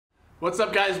What's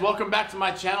up guys, welcome back to my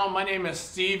channel. My name is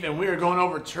Steve and we are going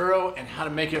over Turo and how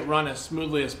to make it run as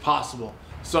smoothly as possible.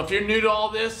 So if you're new to all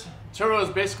this, Turo is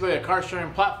basically a car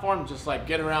sharing platform, just like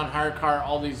Get Around, Hire Car,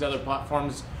 all these other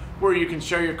platforms where you can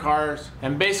share your cars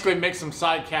and basically make some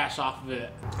side cash off of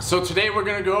it. So today we're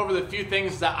gonna go over the few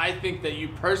things that I think that you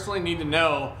personally need to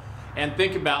know and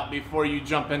think about before you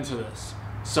jump into this.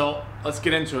 So let's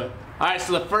get into it. All right,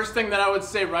 so the first thing that I would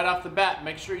say right off the bat,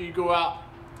 make sure you go out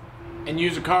and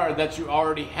use a car that you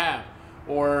already have,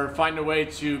 or find a way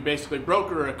to basically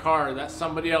broker a car that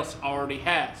somebody else already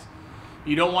has.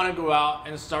 You don't want to go out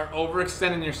and start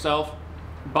overextending yourself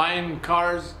buying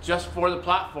cars just for the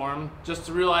platform just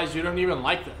to realize you don't even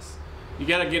like this. You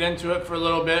got to get into it for a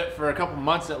little bit, for a couple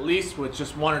months at least, with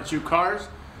just one or two cars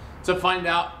to find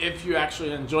out if you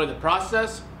actually enjoy the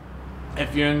process,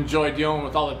 if you enjoy dealing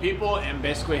with all the people and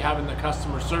basically having the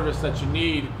customer service that you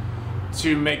need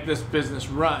to make this business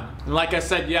run. And like I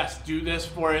said, yes, do this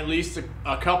for at least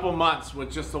a couple months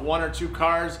with just the one or two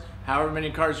cars, however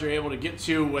many cars you're able to get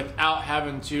to without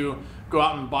having to go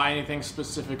out and buy anything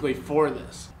specifically for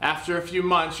this. After a few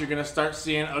months, you're gonna start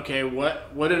seeing, okay,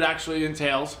 what it actually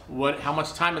entails, how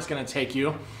much time it's gonna take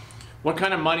you, what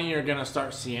kind of money you're gonna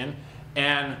start seeing,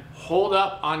 and hold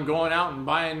up on going out and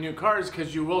buying new cars,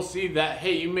 because you will see that,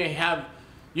 hey, you may have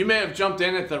jumped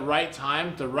in at the right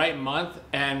time, the right month,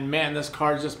 and man, this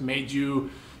car just made you,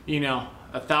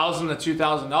 $1,000 to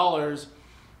 $2,000,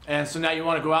 and so now you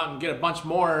want to go out and get a bunch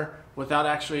more without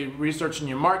actually researching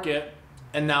your market,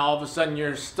 and now all of a sudden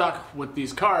you're stuck with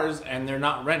these cars and they're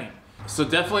not renting. So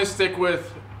definitely stick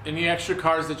with any extra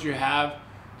cars that you have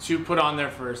to put on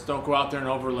there first. Don't go out there and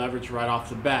over leverage right off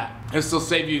the bat. This will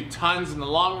save you tons in the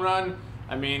long run.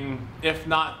 I mean, if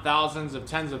not thousands of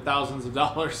tens of thousands of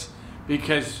dollars,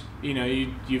 because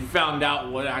you found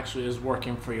out what actually is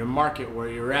working for your market where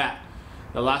you're at.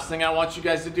 The last thing I want you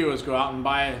guys to do is go out and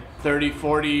buy a $30,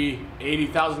 $40,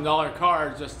 $80,000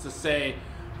 car just to say,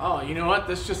 oh, you know what,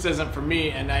 this just isn't for me,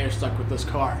 and now you're stuck with this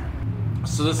car.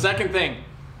 So the second thing,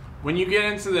 when you get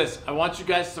into this, I want you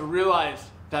guys to realize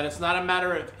that it's not a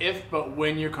matter of if, but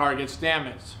when your car gets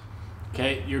damaged.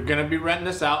 Okay, you're gonna be renting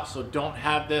this out, so don't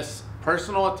have this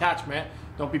personal attachment.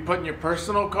 Don't be putting your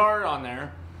personal car on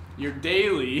there, your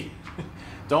daily.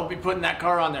 Don't be putting that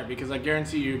car on there, because I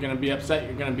guarantee you're gonna be upset,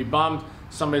 you're gonna be bummed.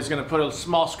 Somebody's gonna put a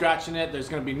small scratch in it, there's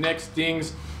gonna be nicks,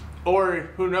 dings, or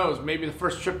who knows, maybe the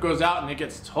first trip goes out and it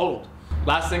gets totaled.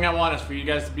 Last thing I want is for you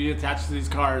guys to be attached to these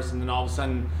cars and then all of a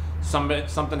sudden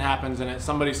something happens in it,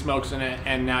 somebody smokes in it,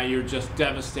 and now you're just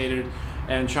devastated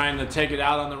and trying to take it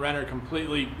out on the renter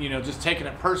completely, just taking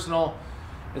it personal.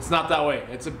 It's not that way,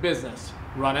 it's a business.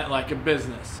 Run it like a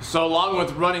business. So along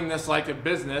with running this like a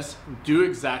business, do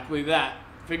exactly that.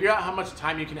 Figure out how much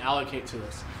time you can allocate to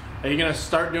this. Are you gonna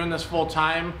start doing this full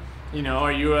time?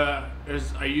 Are you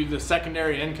the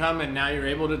secondary income and now you're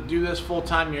able to do this full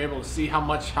time? You're able to see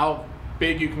how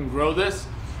big you can grow this?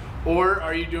 Or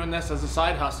are you doing this as a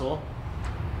side hustle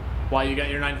while you got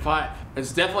your 9 to 5?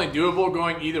 It's definitely doable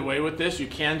going either way with this. You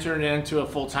can turn it into a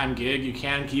full-time gig. You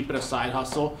can keep it a side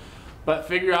hustle, but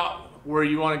figure out where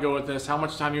you want to go with this, how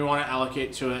much time you want to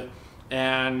allocate to it,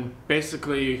 and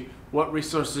basically what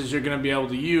resources you're going to be able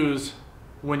to use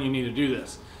when you need to do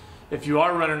this. If you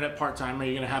are running it part-time, are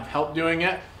you going to have help doing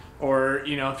it? Or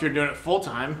if you're doing it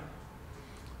full-time,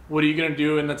 what are you going to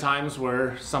do in the times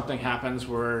where something happens,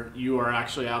 where you are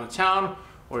actually out of town,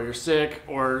 or you're sick,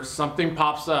 or something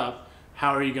pops up?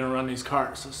 How are you going to run these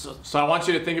cars? So I want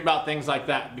you to think about things like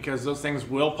that, because those things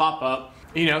will pop up.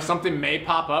 Something may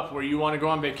pop up where you want to go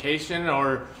on vacation,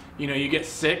 or you get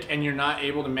sick and you're not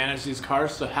able to manage these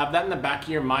cars. So have that in the back of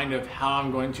your mind of how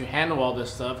I'm going to handle all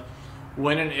this stuff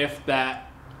when and if that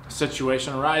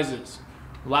situation arises.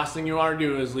 Last thing you want to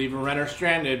do is leave a renter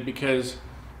stranded because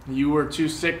you were too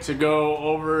sick to go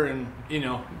over and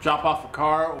drop off a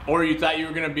car, or you thought you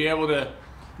were going to be able to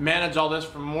manage all this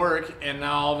from work, and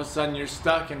now all of a sudden you're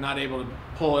stuck and not able to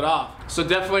pull it off. So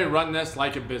definitely run this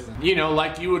like a business,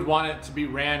 like you would want it to be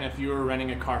ran if you were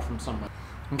renting a car from somebody.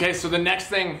 Okay, so the next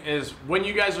thing is, when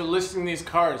you guys are listing these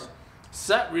cars,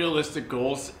 set realistic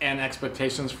goals and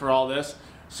expectations for all this.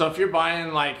 So if you're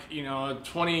buying like a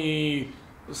 2013,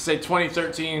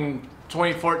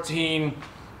 2014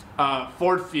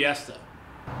 Ford Fiesta,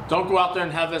 don't go out there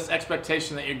and have this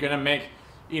expectation that you're gonna make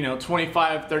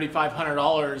 $2,500,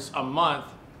 $3,500 a month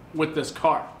with this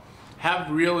car.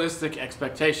 Have realistic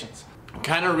expectations.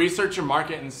 Kind of research your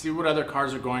market and see what other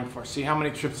cars are going for. See how many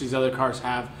trips these other cars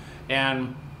have,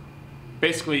 and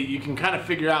basically you can kind of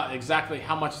figure out exactly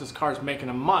how much this car is making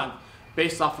a month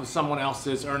based off of someone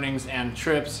else's earnings and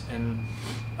trips and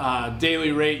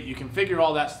daily rate. You can figure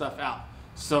all that stuff out.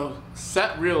 So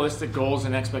set realistic goals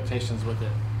and expectations with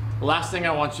it. The last thing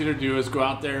I want you to do is go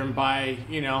out there and buy,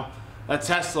 you know, a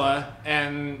Tesla,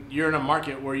 and you're in a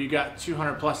market where you got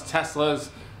 200 plus Teslas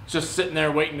just sitting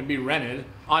there waiting to be rented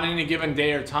on any given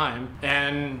day or time,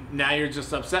 and now you're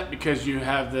just upset because you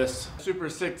have this super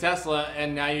sick Tesla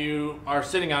and now you are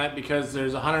sitting on it because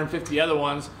there's 150 other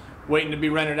ones waiting to be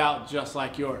rented out just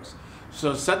like yours.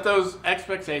 So set those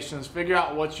expectations, figure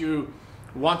out what you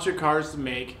want your cars to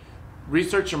make,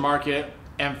 research your market,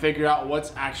 and figure out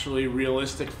what's actually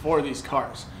realistic for these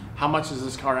cars. How much is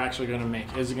this car actually going to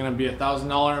make? Is it going to be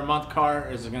 $1,000 a month car?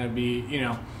 Is it going to be, you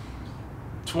know,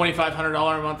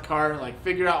 $2,500 a month car? Like,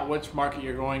 figure out which market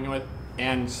you're going with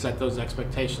and set those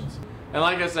expectations. And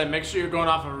like I said, make sure you're going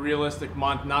off of a realistic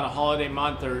month, not a holiday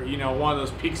month or, you know, one of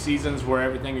those peak seasons where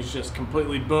everything is just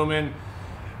completely booming,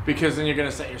 because then you're going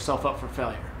to set yourself up for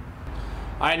failure.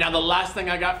 All right, now the last thing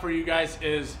I got for you guys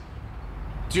is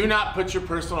do not put your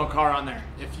personal car on there.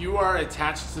 If you are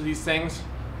attached to these things,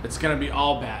 it's going to be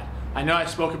all bad. I know I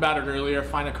spoke about it earlier.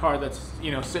 Find a car that's,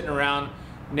 you know, sitting around,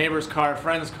 neighbor's car,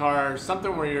 friend's car,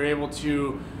 something where you're able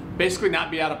to basically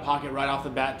not be out of pocket right off the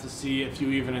bat to see if you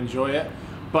even enjoy it.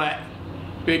 But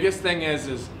biggest thing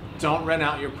is don't rent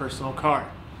out your personal car.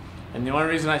 And the only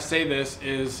reason I say this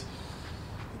is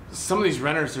some of these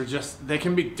renters are just, they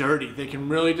can be dirty. They can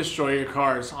really destroy your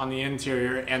cars on the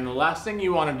interior. And the last thing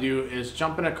you want to do is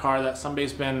jump in a car that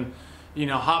somebody's been, you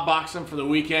know, hotboxing for the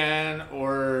weekend,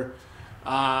 or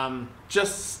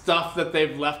just stuff that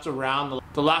they've left around.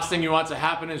 The last thing you want to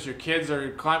happen is your kids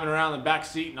are climbing around the back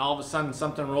seat and all of a sudden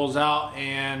something rolls out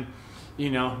and,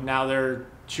 you know, now they're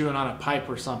chewing on a pipe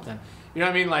or something. You know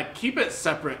what I mean? Like, keep it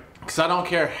separate, because I don't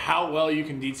care how well you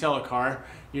can detail a car,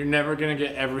 you're never gonna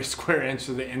get every square inch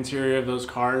of the interior of those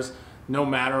cars, no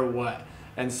matter what.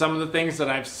 And some of the things that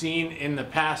I've seen in the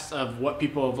past of what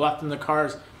people have left in the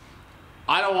cars,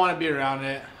 I don't want to be around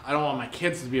it. I don't want my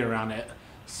kids to be around it.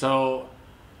 So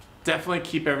definitely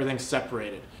keep everything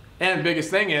separated. And the biggest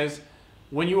thing is,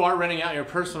 when you are renting out your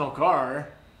personal car,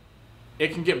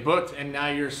 it can get booked and now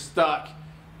you're stuck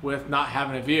with not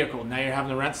having a vehicle. Now you're having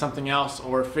to rent something else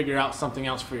or figure out something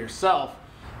else for yourself.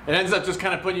 It ends up just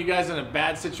kind of putting you guys in a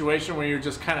bad situation where you're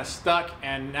just kind of stuck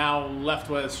and now left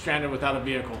with, stranded without a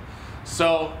vehicle.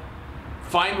 So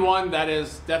find one that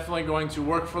is definitely going to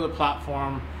work for the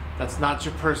platform, that's not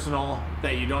your personal,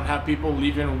 that you don't have people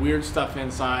leaving weird stuff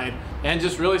inside, and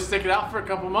just really stick it out for a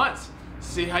couple months.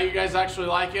 See how you guys actually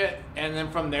like it, and then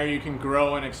from there you can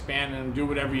grow and expand and do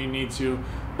whatever you need to,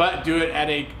 but do it at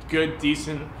a good,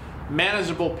 decent,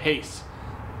 manageable pace.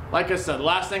 Like I said,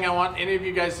 last thing I want any of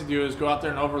you guys to do is go out there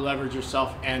and over leverage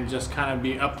yourself and just kind of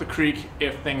be up the creek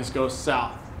if things go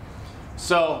south.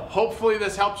 So hopefully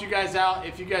this helped you guys out.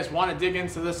 If you guys want to dig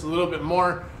into this a little bit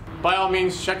more, by all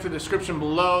means check the description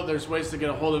below. There's ways to get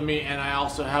a hold of me, and I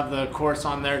also have the course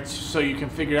on there so you can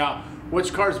figure out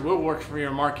which cars will work for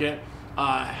your market,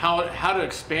 how to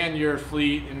expand your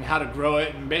fleet and how to grow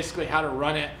it, and basically how to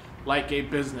run it like a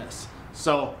business.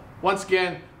 So once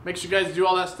again, make sure you guys do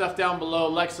all that stuff down below.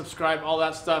 Like, subscribe, all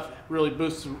that stuff really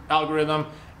boosts the algorithm,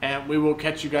 and we will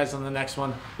catch you guys on the next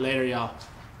one. Later, y'all.